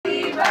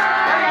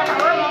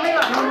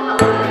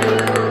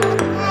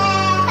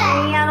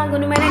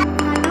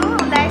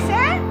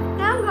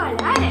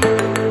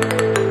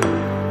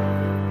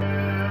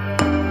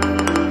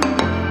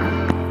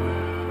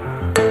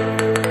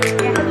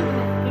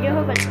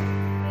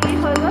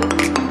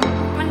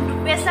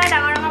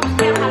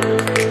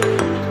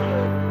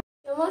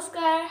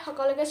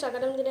সকলোকে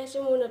স্বাগতম জনাইছো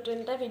মোৰ নতুন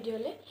এটা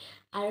ভিডিঅ'লে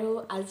আৰু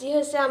আজি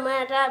হৈছে আমাৰ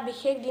এটা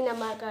বিশেষ দিন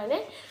আমাৰ কাৰণে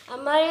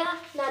আমাৰ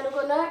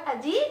নানুকনৰ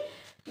আজি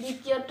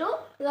দ্বিতীয়টো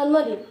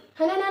জন্মদিন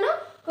হয়নে নানু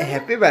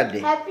হ্যাপি বাৰ্থডে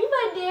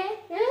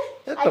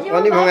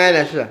তপনি ভঙাই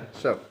নাছো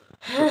সব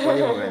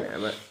তপনি ভঙাই না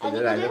আমাৰ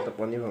ৰাজে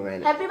তপনি ভঙাই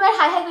না হ্যাপি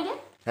বার্থডে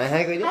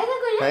হাই কৈ দিয়া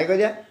হাই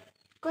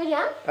কৈ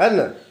দিয়া আন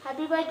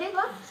হ্যাপি বার্থডে ক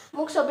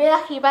মোক সবে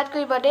আশীৰ্বাদ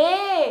কৰিব দে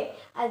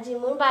আজি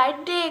মোৰ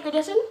বাৰ্থডে কৈ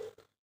দিয়াচোন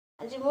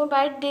আজি মোৰ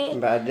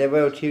বাৰ্থডে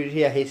বয় উঠি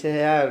আহিছে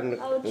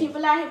উঠি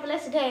পেলাই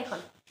সিধা এখন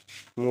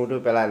মোৰটো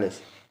পেলাই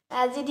লৈছে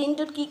আজি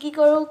দিনটোত কি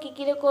কৰোঁ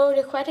কি নকৰোঁ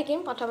দেখুৱাই থাকিম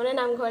প্ৰথমতে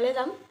নামঘৰলৈ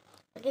যাম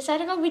বাকী চাই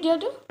থাকক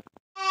ভিডিঅ'টো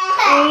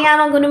এই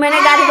আমাৰ গুণমানে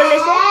গা ধুব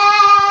লৈছে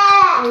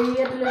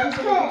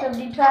চব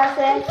দি থোৱা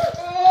আছে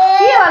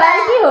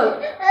কি হ'ল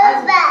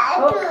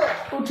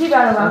উঠিবা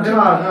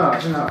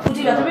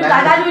তুমি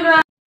দাদা ধুই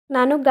লোৱা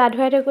নানুক গা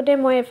ধুৱাই থাকোঁতে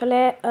মই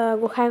এফালে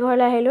গোসাঁই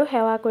ঘৰলৈ আহিলোঁ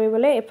সেৱা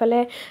কৰিবলৈ এফালে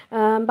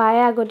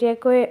বায়ে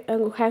আগতীয়াকৈ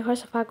গোসাঁই ঘৰ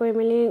চাফা কৰি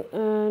মেলি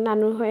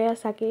নানুৰ হৈ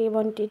চাকি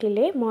বন্তি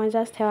দিলেই মই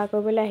জাষ্ট সেৱা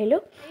কৰিবলৈ আহিলোঁ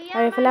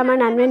আৰু এফালে আমাৰ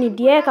নানুৱে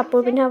নিদিয়ে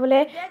কাপোৰ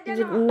পিন্ধাবলৈ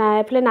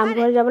এফালে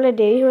নামঘৰলৈ যাবলৈ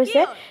দেৰি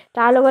হৈছে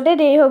তাৰ লগতে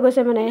দেৰি হৈ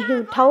গৈছে মানে সি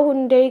উঠাও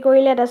দেৰি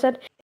কৰিলে তাৰপিছত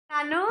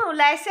নানু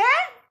ওলাইছে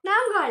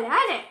নামঘৰলৈ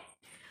হয়নে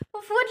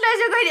ফুট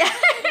লৈছে কৈ দিয়া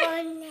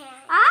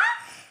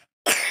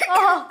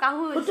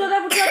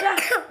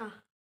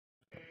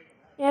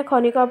এয়া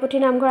খনিকৰ পুথি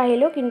নামঘৰ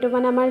আহিলোঁ কিন্তু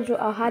মানে আমাৰ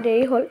অহা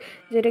দেৰি হ'ল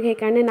যিহেতু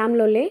সেইকাৰণে নাম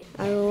ল'লেই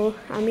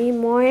আৰু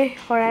মই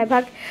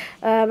শৰাইভাগ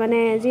মানে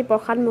যি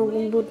প্ৰসাদ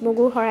বুট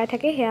মগুৰ শৰাই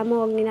থাকে সেয়া মই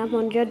অগ্নিনাভ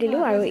মন্দিৰত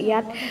দিলোঁ আৰু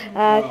ইয়াত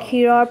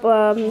ক্ষীৰৰ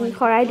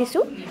শৰাই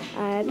দিছোঁ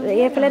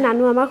এইফালে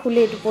নানু আমাৰ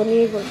শুলেই টোপনি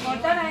গ'ল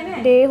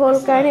দেৰি হ'ল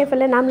কাৰণে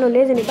এইফালে নাম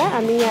ল'লেই যেনিবা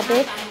আমি ইয়াতে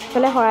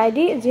এইফালে শৰাই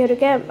দি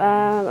যিহেতুকে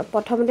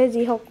প্ৰথমতে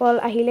যিসকল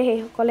আহিলে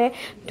সেইসকলে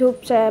ধূপ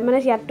মানে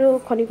ইয়াততো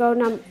খনিকৰ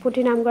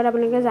পুথি নামঘৰত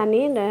আপোনালোকে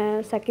জানেই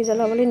চাকি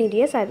জ্বলাবলৈ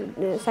নিদিয়ে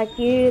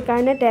চাকিৰ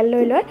কাৰণে তেল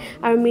লৈ লয়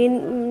আৰু মেইন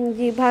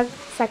যিভাগ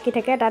চাকি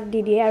থাকে তাত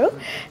দি দিয়ে আৰু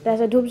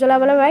তাৰপিছত ধূপ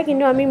জ্বলাবলৈ পায়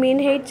কিন্তু আমি মেইন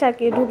হেৰিত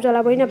চাকি ধূপ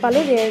জ্বলাবই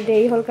নাপালোঁ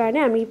দেৰি হ'ল কাৰণে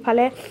আমি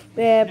ইফালে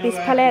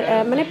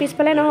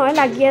পিছফালে নহয়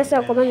লাগি আছে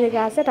অকণমান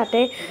জেগা আছে তাতে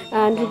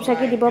ধূপ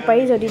চাকি দিব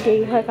পাৰি যদি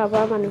দেৰি হয়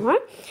কাৰোবাৰ মানুহৰ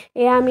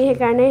এয়া আমি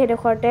সেইকাৰণে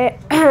সেইডোখৰতে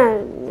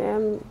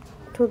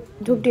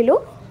ধূপ দিলোঁ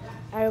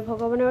আৰু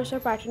ভগৱানৰ ওচৰত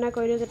প্ৰাৰ্থনা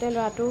কৰিলোঁ যাতে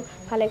ল'ৰাটো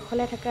ভালে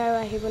কুশলে থাকে আৰু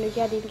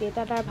আহিবলগীয়া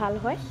দিনকেইটা তাৰ ভাল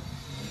হয়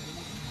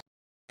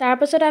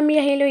তাৰপাছত আমি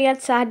আহিলোঁ ইয়াত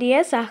চাহ দিয়ে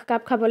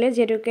চাহকাপ খাবলৈ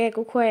যিহেতুকে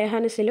একো খুৱাই অহা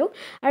নাছিলোঁ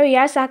আৰু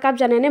ইয়াৰ চাহকাপ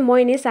জানেনে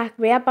মই এনেই চাহ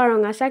বেয়া পাওঁ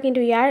ৰঙা চাহ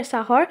কিন্তু ইয়াৰ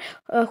চাহৰ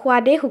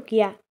সোৱাদেই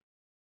সুকীয়া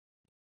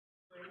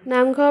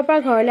নামঘৰৰ পৰা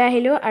ঘৰলৈ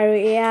আহিলোঁ আৰু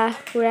এয়া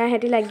পূৰা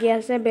সিহঁতি লাগি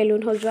আছে বেলুন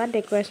সজোৱাত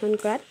ডেক'ৰেশ্যন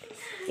কৰাত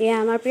এয়া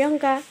আমাৰ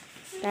প্ৰিয়ংকা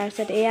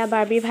তাৰপিছত এয়া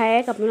বাৰ্বি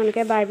ভায়েক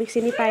আপোনালোকে বাৰ্বিক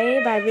চিনি পায়েই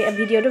বাৰ্বি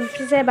ভিডিঅ'টো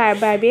উঠিছে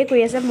বাৰ্বিয়ে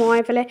কৰি আছে মই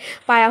এইফালে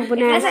পায়স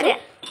বনাই আছোঁ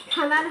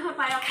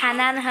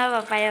খানা নহয়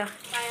পায়স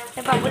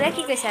বাবুৰে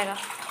কি কৈছে আকৌ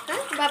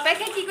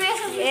বাপেকে কি কৰি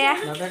আছে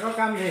বাপেকৰ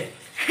কাম দে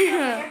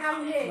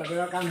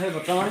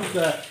বৰ্তমান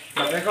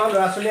বাপেকৰ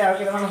ল'ৰা ছোৱালী আৰু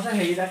কেইটামান আছে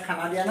সেইকেইটাক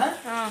খানা দিয়া নাই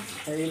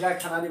সেইকেইটাক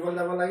খানা দিবলৈ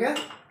যাব লাগে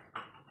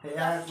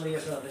সেয়া কৰি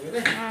আছোঁ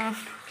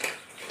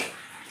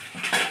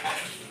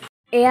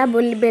এয়া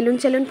বেলুন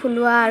চেলুন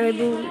ফুলোৱা আৰু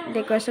এইবোৰ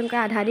ডেক'ৰেশ্যন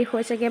কৰা আধা দি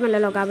হৈছেগৈ মানে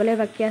লগাবলৈ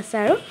বাকী আছে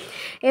আৰু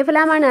এইফালে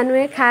আমাৰ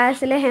নানুৱে খাই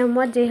আছিলে সেই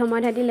সময়ত যি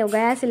সময়ত সিহঁতি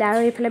লগাই আছিলে আৰু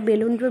এইফালে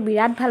বেলুনটো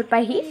বিৰাট ভাল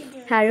পায় সি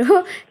আৰু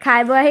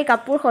খাই বৈ আহি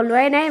কাপোৰ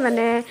সলোৱাই নাই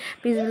মানে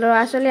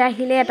ল'ৰা ছোৱালী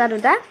আহিলে এটা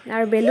দুটা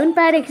আৰু বেলুন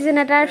পাই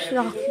দেখিছেনে তাৰ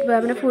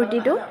মানে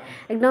ফূৰ্তিটো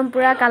একদম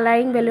পূৰা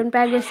কালাৰিং বেলুন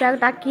পাই গৈছে আৰু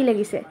তাক কি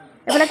লাগিছে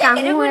এইফালে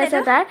কাহো হৈ আছে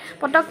তাৰ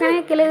পটককৈ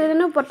কেলৈ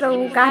জানো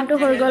কাহটো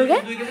হৈ গ'লগৈ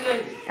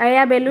আৰু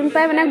এয়া বেলুন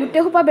পাই মানে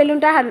গোটেই সোপা বেলুন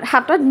তাৰ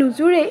হাতত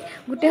নোজোৰেই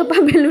গোটেই সোপা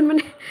বেলুন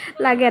মানে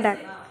লাগে তাক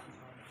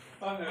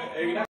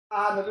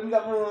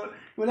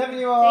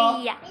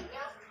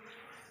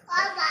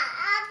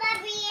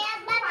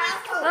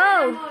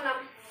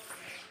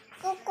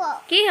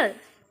কি হ'ল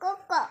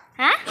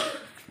হা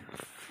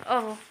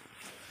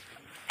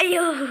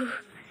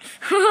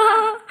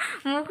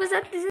মোক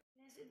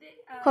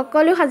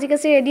সকলো সাজি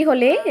কাচি ৰেডি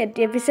হ'লেই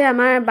এতিয়া পিছে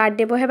আমাৰ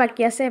বাৰ্থডে বয়হে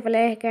বাকী আছে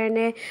এইফালে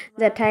সেইকাৰণে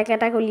জেঠাইকে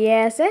তাক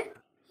উলিয়াই আছে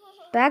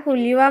তাক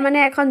উলিওৱা মানে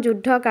এখন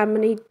যুদ্ধ কাম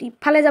মানে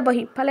ইফালে যাব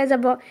সিফালে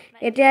যাব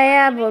এতিয়া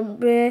এয়া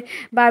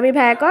বাৰ্বি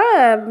ভায়েকৰ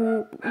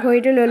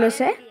ঘড়ীটো লৈ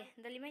লৈছে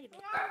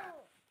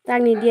তাক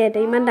নিদিয়ে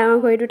এতিয়া ইমান ডাঙৰ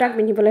ঘড়ীটো তাক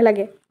পিন্ধিবলৈ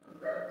লাগে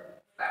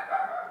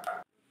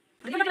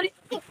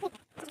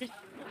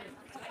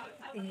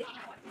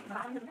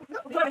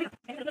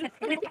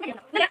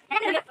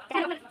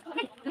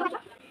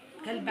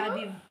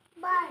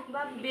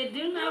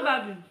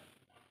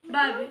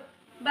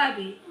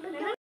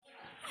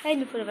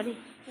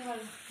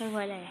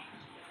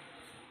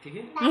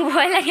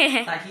ভয় লাগে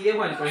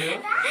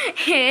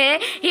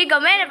সি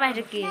গমেই নাপায়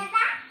সেইটো কি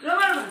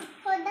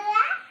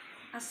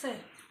আছে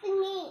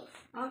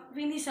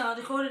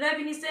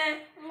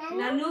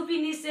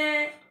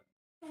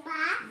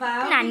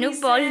নানুক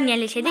বৰ ধুনীয়া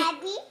লাগিছে দেই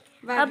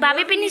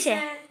বাবি পিন্ধিছে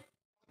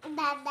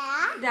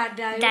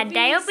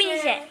দাদাইও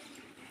পিন্ধিছে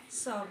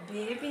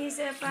চবেই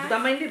পিন্ধিছে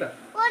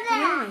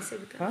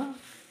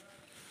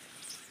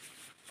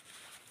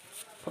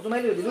ফটো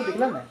মাৰি লৈ দিলোঁ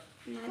দেখিলা নাই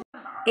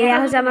এয়া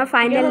হৈছে আমাৰ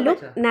ফাইনেল লুক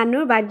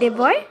নানুৰ বাৰ্থডে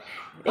বয়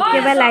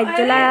একেবাৰে লাইট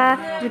জ্বলা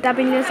জোতা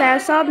পিন্ধি আছে আৰু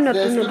চব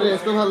নতুন নতুন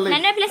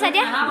নানু এফালে চাই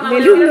দিয়া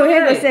বেলুন লৈহে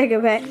গৈছে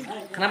একেবাৰে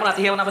খানা মই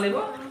ৰাতিহে বনাব লাগিব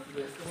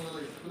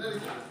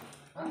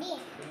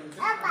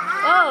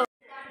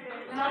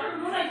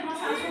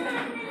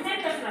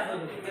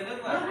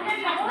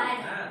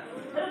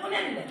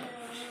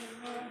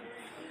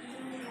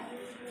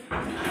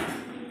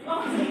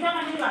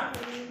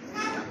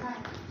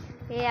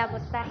এয়া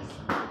বৰ্তা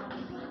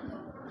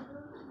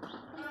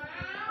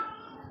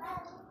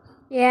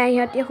এয়া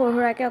ইহঁতি সৰু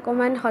সুৰাকৈ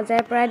অকণমান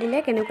সজাই পৰাই দিলে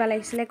কেনেকুৱা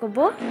লাগিছিলে ক'ব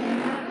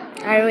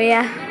আৰু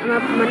এয়া আমাৰ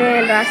মানে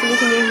ল'ৰা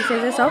ছোৱালীখিনি আহিছে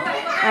যে চব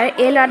আৰু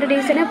এই ল'ৰাটো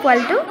দেখিছেনে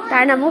পোৱালিটো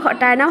তাৰ নাম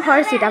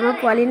হৰ্ষিত আমাৰ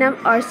পোৱালিৰ নাম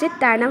অৰ্চিত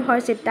তাৰ নাম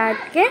হৰ্ষিত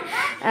তাতকৈ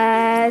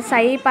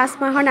 4-5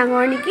 মাহৰ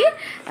ডাঙৰ নেকি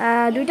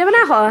দুইটা মানে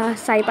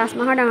 4-5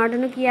 মাহৰ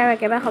ডাঙৰটোনো কি আৰু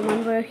একেবাৰে সমান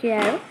বয়সীয়া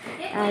আৰু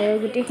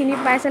গোটেইখিনি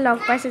পাইছে লগ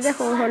পাইছে যে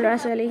সৰু সৰু ল'ৰা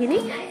ছোৱালীখিনি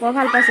বৰ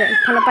ভাল পাইছে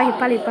ইফালৰ পৰা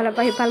সিফাল ইফালৰ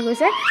পৰা সিফাল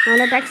গৈছে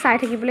নহ'লে তাইক চাই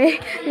থাকিবলৈ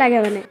লাগে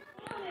মানে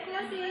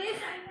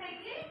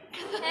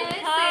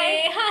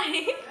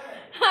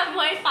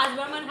মই 5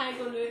 বাৰমান হাই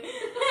ক'লো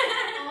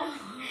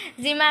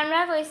যিমান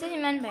বাৰ কৈছে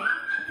সিমান বাৰ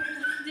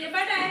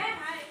যেবাৰ তাই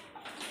হাই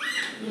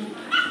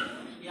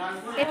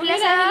এইফালে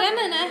চাই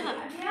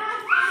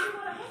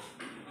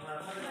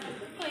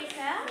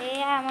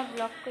এয়া আমাৰ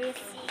ব্লগ কৰি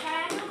আছে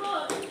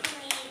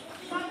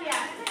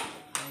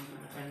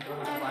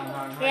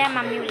এয়া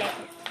মামি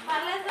ওলাইছে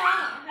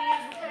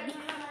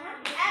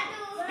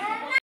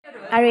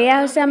আৰু এয়া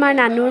হৈছে আমাৰ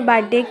নানুৰ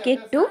বাৰ্থডে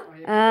কেকটো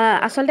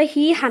আচলতে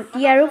সি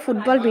হাতী আৰু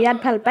ফুটবল বিৰাট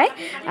ভাল পায়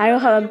আৰু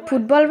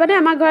ফুটবল মানে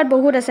আমাৰ ঘৰত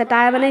বহুত আছে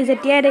তাৰ মানে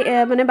যেতিয়াই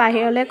মানে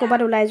বাহিৰলৈ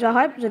ক'ৰবাত ওলাই যোৱা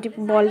হয় যদি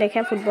বল দেখে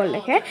ফুটবল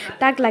দেখে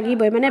তাক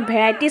লাগিবই মানে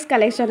ভেৰাইটিজ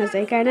কালেকশ্যন আছে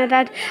সেইকাৰণে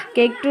তাত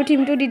কেকটোৰ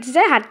থিমটো দি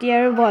দিছে হাতী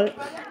আৰু বল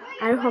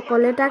আৰু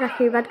সকলোৱে তাক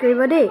আশীৰ্বাদ কৰিব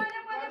দেই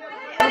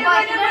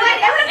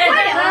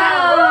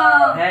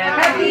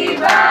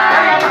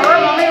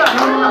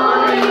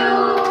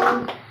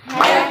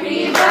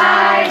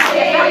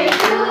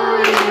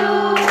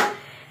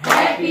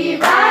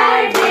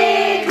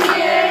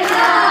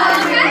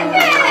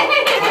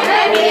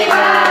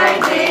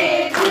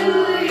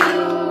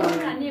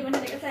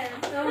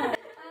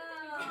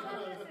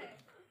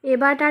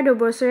এইবাৰ তাৰ 2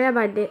 বছৰীয়া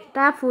বাৰ্থডে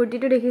তাৰ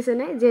ফূৰ্তিটো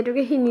দেখিছেনে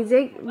যিহেতুকে সি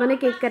নিজেই মানে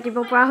কেক কাটিব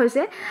পৰা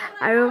হৈছে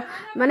আৰু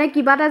মানে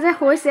কিবা এটা যে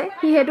হৈছে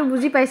সি সেইটো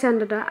বুজি পাইছে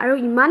অন্ততঃ আৰু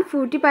ইমান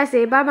ফূৰ্তি পাইছে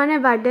এইবাৰ মানে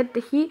বাৰ্থডেত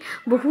সি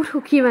বহুত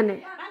সুখী মানে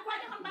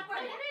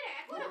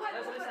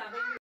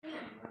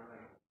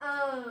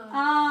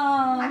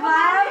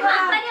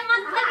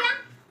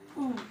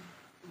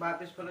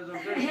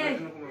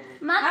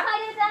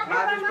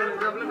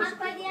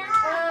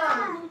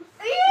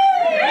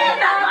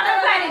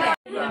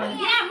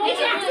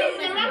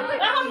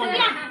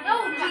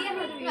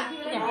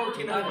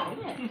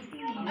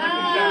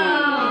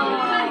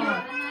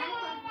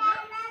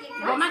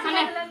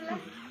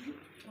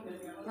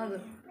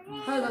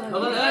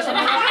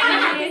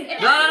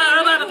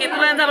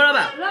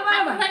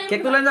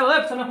কেকটো লৈ যাব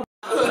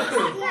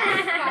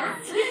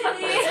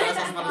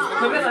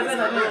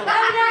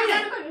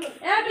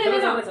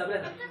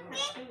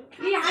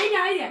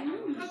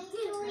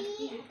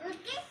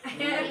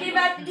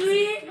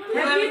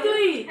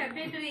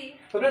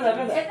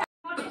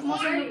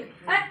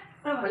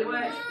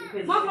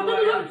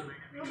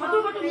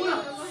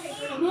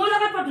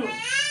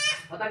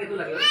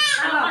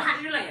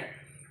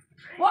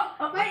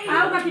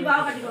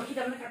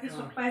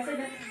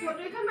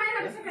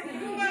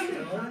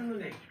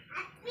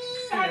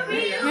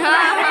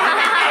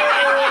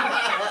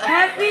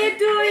Happy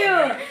to you.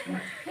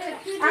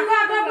 Aku.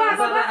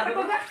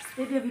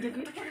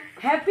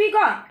 Happy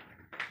kok.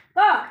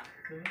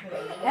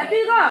 Happy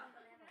kok.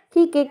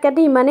 C cake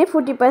কাটি ইমানেই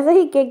ফূৰ্তি পাইছে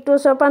সি কেকটোৰ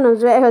ওচৰৰ পৰা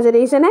নোযোৱাই হৈছে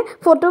দেখিছেনে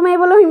ফটো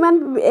মাৰিবলৈও ইমান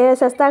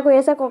চেষ্টা কৰি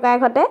আছে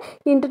ককায়েকহঁতে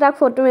কিন্তু তাক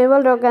ফটো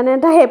মাৰিবলৈ দৰকাৰ নাই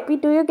তাই হেপী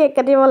টু ইউ কেক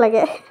কাটিব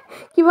লাগে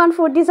কিমান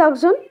ফূৰ্তি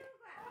চাওকচোন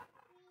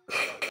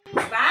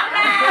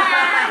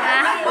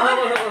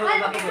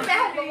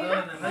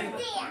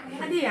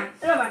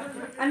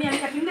আমি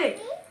কাটিম দেই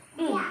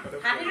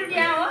হাতিটো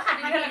দিয়া ও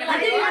হাতিটো লাগে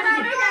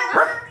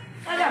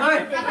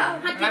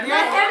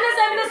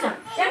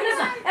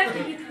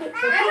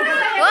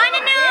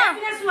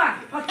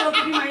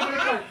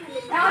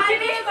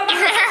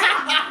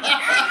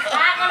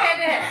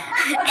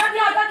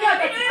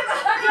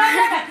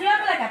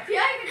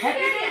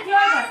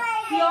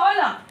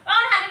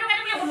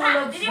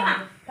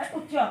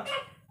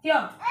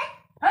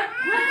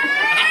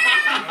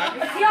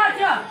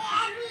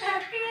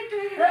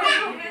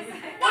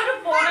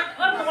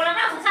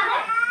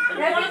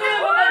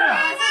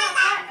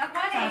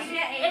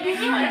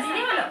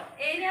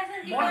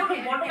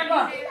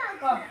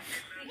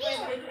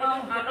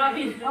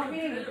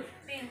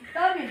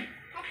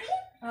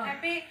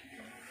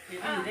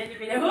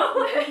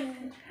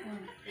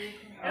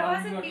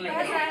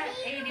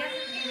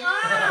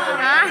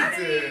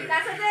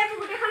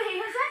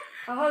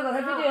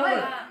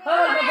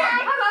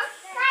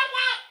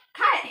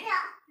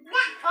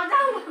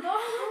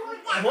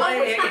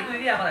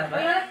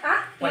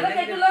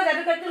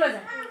লৈ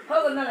যা হৈ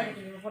গ'ল নালাগে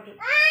তুমি ফটো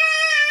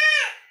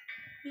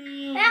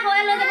হৈ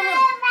লৈ যাব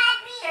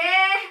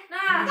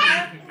না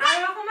আৰু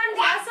অকমান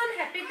দিয়াচোন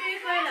হেপী টু ইউ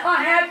কৈ ল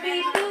happy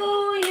to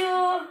you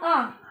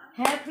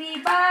happy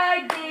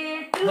birthday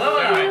to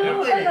you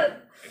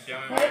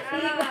happy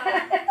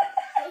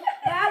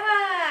বাবা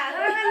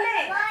ৰলে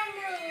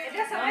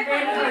এটা সবাই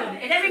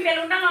এটা আমি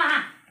বেলুনটা ল আহা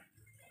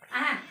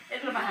আহা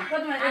এটা ল আহা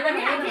কত এটা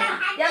আমি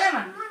ইয়ালে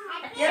মা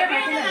ইয়ালে মা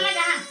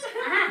নালাগে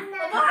আহা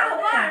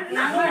হ'ব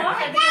না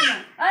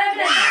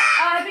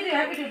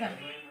হেপী টু এটা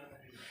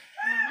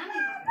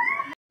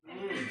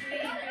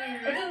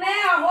নে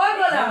হৈ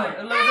গ'ল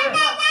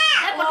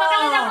পটকা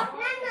লৈ যাব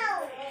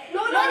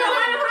লৈ যাব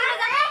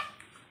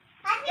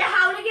এ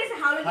হাউলি গেছে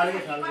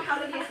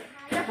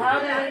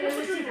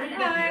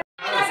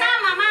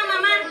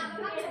মামা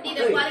দি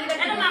দে কোৱালি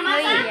এটা মামা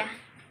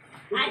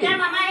আইতা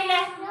মামা আইলে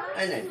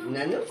আই নাই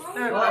নানু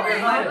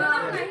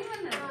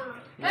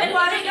এই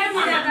কোৱালি কে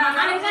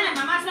মামা আইছে না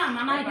মামা আসলা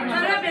মামা আইছে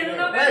না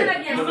বেলুনো বেলুন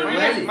লাগি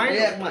আছে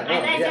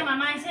আইতা আইছে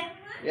মামা আইছে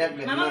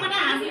মামা মানে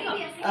হাসি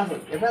আহো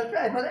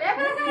এফালে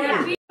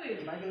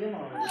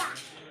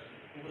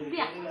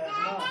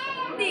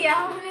দিয়া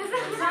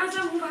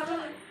সাসা মুবালো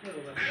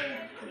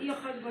ইও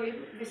খাই গই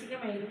বেছিকে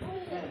মাইলো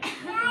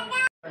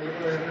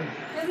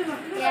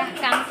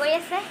কাম কৰি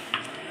আছে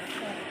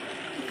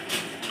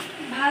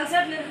ভাল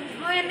চাট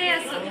মই এনে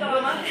আছো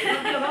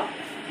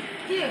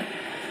কি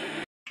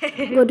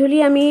গধূলি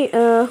আমি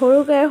সৰু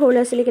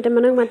ল'ৰা ছোৱালী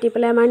কেইটামানক মাতি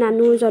পেলাই আমাৰ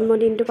নানুৰ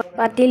জন্মদিনটো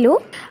পাতিলোঁ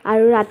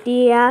আৰু ৰাতি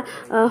এয়া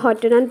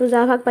সত্যনাৰায়ণ পূজা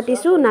ভাগ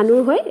পাতিছোঁ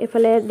নানুৰ হৈ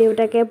এইফালে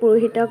দেউতাকে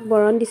পুৰোহিতক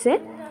বৰণ দিছে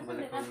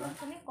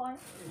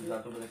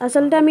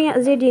আচলতে আমি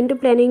আজিৰ দিনটো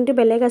প্লেনিংটো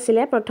বেলেগ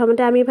আছিলে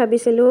প্ৰথমতে আমি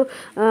ভাবিছিলোঁ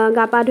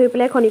গা পা ধুই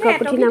পেলাই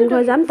খনিকৰপুথি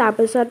নামঘৰ যাম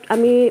তাৰপিছত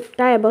আমি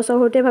তাৰ এবছৰ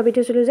সৰুতে ভাবি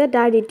থৈছিলোঁ যে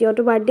তাৰ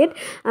দ্বিতীয়টো বাৰ্থডেত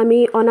আমি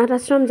অনাথ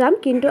আশ্ৰম যাম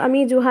কিন্তু আমি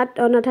যোৰহাট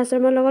অনাথ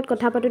আশ্ৰমৰ লগত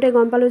কথা পাতোঁতে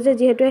গম পালোঁ যে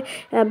যিহেতু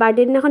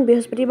বাৰ্থডে দিনাখন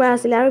বৃহস্পতিবাৰ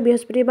আছিলে আৰু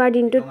বৃহস্পতিবাৰ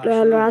দিনটোত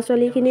ল'ৰা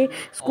ছোৱালীখিনিৰ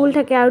স্কুল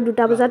থাকে আৰু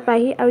 2টা বজাত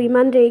পাহি আৰু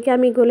ইমান দেৰিকৈ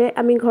আমি গ'লে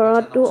আমি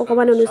ঘৰতো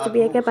অকণমান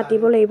অনুষ্ঠিতভাৱে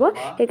পাতিব লাগিব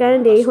সেইকাৰণে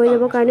দেৰি হৈ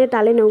যাব কাৰণে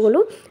তালৈ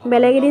নগ'লোঁ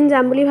বেলেগ এদিন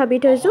যাম বুলি ভাবি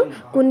থৈছোঁ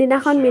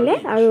কোনদিনাখন মিলে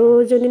আৰু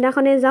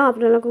যোনদিনাখনে যাওঁ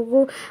আপোনালোককো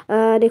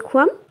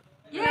দেখুৱাম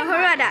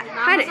সৰু আদা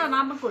হয়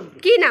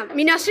কি নাম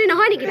মিনশ্ৰী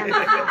নহয় নেকি নাম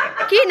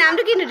কি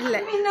নামটো কি নুঠিলে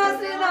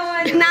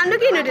নামটো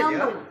কি নুঠিলে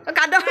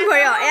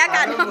কাদম্বৰী এয়া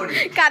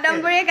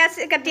কাদম্বৰীয়ে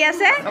কাটি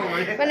আছে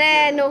মানে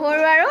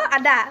নহৰু আৰু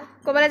আদা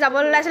ক'ৰবালৈ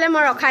যাবলৈ ওলাইছিলে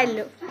মই ৰখাই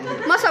দিলোঁ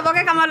মই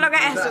চবকে কামত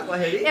লগাই আছোঁ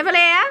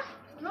এইফালে এয়া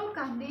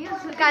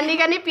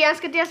কান্দি পিঁয়াজ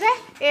কাটি আছে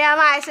এয়া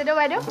আমাৰ আইছেদৌ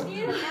বাইদেউ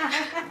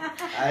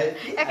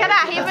একেটা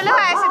আহি পেলাই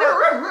আইছেদৌ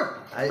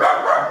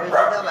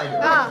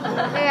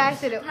এই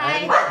আইছেদৌ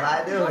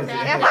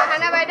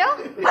ফাহানা বাইদেউ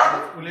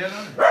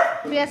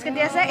পিঁয়াজ কাটি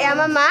আছে এয়া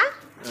আমাৰ মা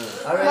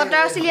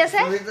মটৰ চিলি আছে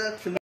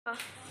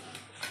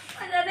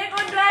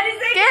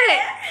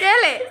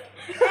কেলে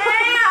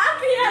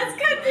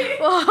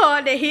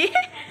দেহি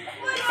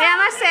এয়া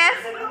আমাৰ চেফ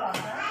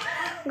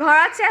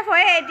ঘৰত চেফ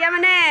হৈ এতিয়া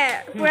মানে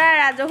পুৰা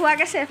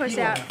ৰাজহুৱাকৈ চেফ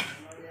হৈছে আৰু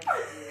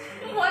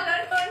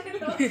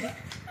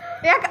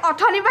ইয়াক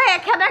অথনিৰ পৰা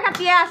এখেতে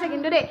কাটিয়ে আছে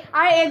কিন্তু দেই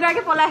আৰু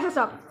এইগৰাকী পলাই আছে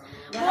চব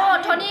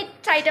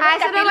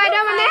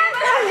বাইদেউ মানে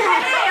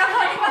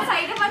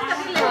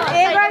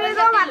এইগৰাকীক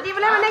মাতি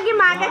পেলাই মানে কি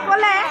মাকে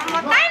ক'লে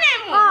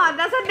অঁ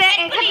তাৰপিছত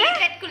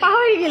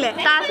পাহৰি থাকিলে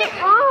তাৰপিছত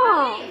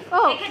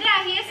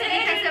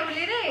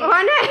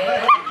হয়নে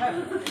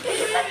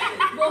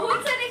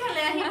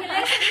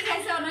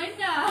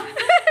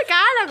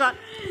কাৰ লগত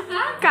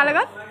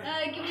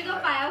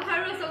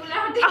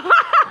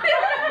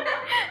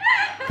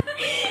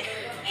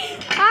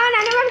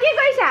নানুমান কি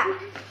কৰিছা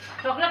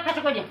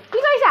কি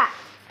কৰিছা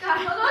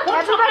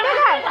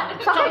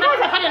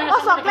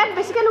চকলেট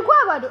বেছিকৈ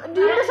নোখোৱা বাৰু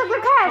দিনটো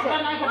চকলেট খাই আছে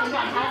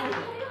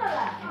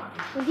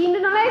দিনটো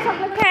নহ'লে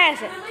চকলেট খাই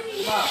আছে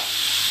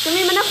তুমি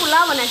মানে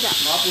পোলাও বনাইছা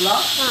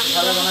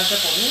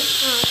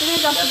তুমি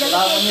 10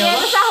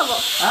 কেইপইচা হ'ব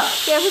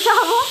কেইপইচা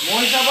হ'ব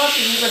মোৰ হিচাপত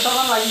 3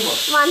 পইচামান লাগিব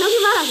মানুহ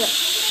কিমান আছে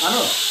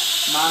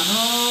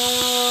মানুহ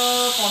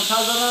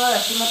 50 জনৰ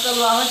এষ্টিমেটটা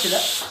লোৱা হৈছিলে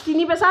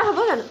 3 পইচা হ'ব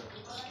জানো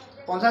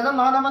 50 জন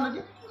নহয় মানুহ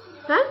কি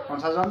হা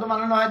 50 জনটো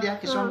মানুহ নহয় দিয়া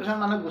কিছুমান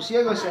মানুহ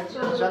গুচিয়ে গৈছে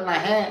কিছুমান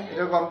নাহে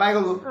এইটো গম পাই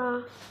গ'লো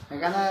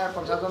সেইকাৰণে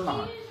 50 জন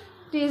নহয়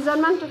 30 জন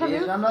মান তথাপি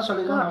 30 জন বা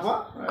 40 জন হ'ব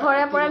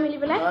ঘৰে পৰে মিলি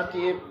পেলাই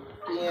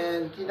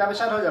 3টা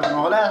পইচাত হৈ যাব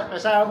নহ'লে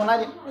পইচা আৰু বনাই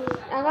দিম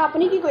আকৌ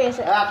আপুনি কি কৰি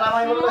আছে আটা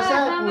মাৰিব লৈছে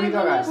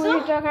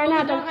পুৰোহিতৰ কাৰণে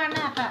আটা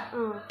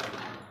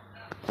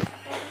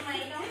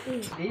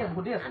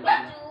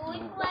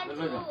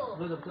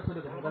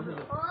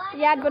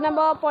ইয়াত বনাব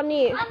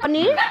পনীৰ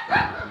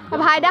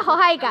ভাইদা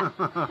সহায়িকা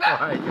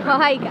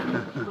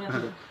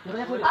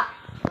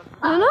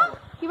জানো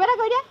কিবা এটা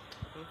কৈ দিয়া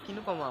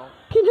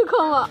কিন্তু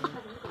কম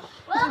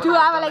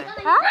ধোৱা লাগে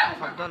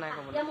একো নাই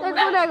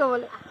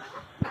ক'বলৈ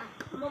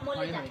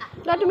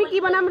তুমি কি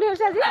বনাম বুলি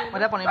ভাবিছা আজি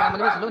পনীৰ বনাম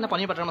বুলি ভাবিছিলোঁ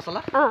পনীৰ বাটাৰ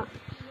মছলা অঁ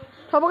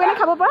থ'ব কাৰণে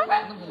খাব পৰা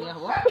ধুনীয়া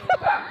হ'ব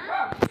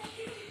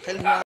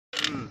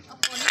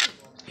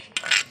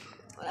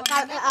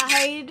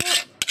হেৰিটো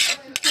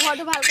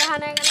পোহৰটো ভালকৈ অহা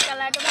নাই কাৰণে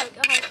কালাৰটো ভালকৈ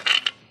অহা নাই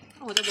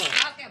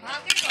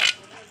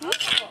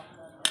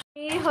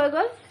এই হৈ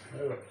গ'ল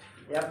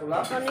ইয়াত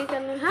পোলাও পনীৰ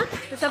কেনে হা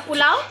তাৰপিছত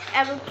পোলাও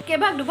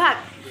কেইভাগ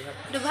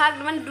দুভাগ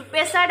মানে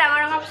দুপেচাৰ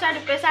ডাঙৰ পেচাৰ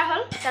দুপেচাৰ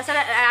হ'ল তাৰপিছত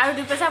আৰু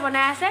দুপেচাৰ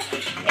বনাই আছে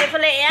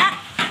এইফালে এয়া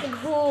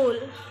ঘোল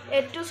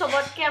এইটো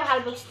চবতকৈ ভাল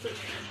বস্তু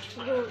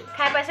ঘোল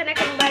খাই পাইছেনে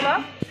কোনোবাই বাৰু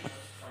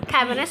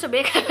খাই মানে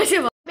চবেই খাই পাইছে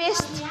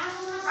বেষ্ট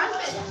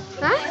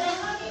হা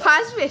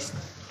ফাৰ্ষ্ট বেষ্ট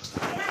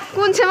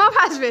কোন চেমৰ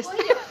ফাৰ্ষ্ট বেষ্ট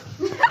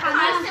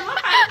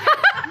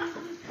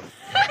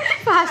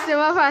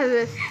ফাৰ্ষ্ট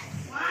বেষ্ট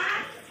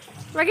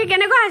বাকী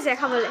কেনেকুৱা হৈছে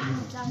খাবলৈ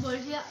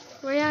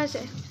বঢ়িয়া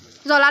হৈছে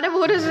জ্বলাটো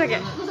বহুত হৈছে চাগে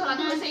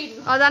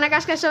অজানা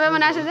কাজ চবে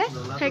বনাইছে যে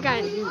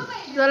সেইকাৰণে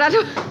জ্বলাটো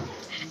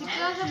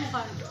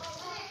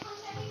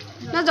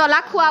জ্বলা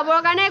খোৱাবৰ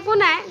কাৰণে একো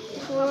নাই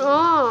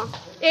অঁ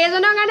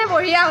এইজনৰ কাৰণে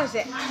বঢ়িয়া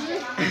হৈছে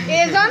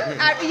এইজন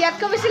আৰু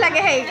ইয়াতকৈ বেছি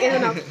লাগে সেই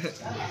এইজনক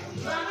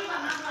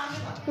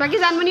বাকী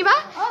জানমণি বা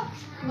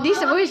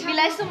দিছে বহিছে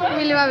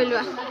বিলোৱা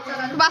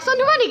বাচন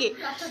ধুবা নেকি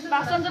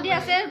বাচন যদি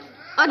আছে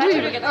অঁ ধুই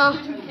অঁ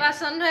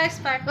বাচন ধোৱা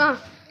এক্সপাৰ্ট অঁ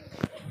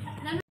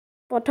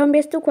প্ৰথম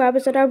বেজটো খোৱাৰ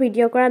পিছত আৰু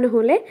ভিডিঅ' কৰা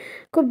নহ'লে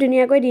খুব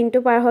ধুনীয়াকৈ দিনটো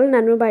পাৰ হ'ল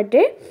নানুৰ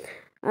বাৰ্থডে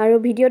আৰু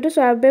ভিডিঅ'টো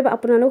চোৱাৰ বাবে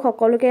আপোনালোক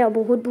সকলোকে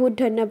বহুত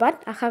ধন্যবাদ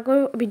আশা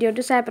কৰোঁ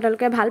ভিডিঅ'টো চাই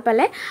আপোনালোকে ভাল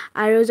পালে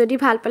আৰু যদি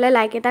ভাল পালে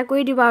লাইক এটা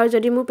কৰি দিব আৰু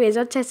যদি মোৰ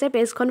পেজত চাইছে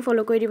পেজখন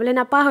ফ'ল' কৰি দিবলৈ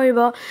নাপাহৰিব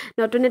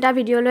নতুন এটা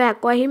ভিডিঅ' লৈ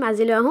আকৌ আহিম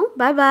আজিলৈ আহোঁ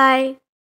বাই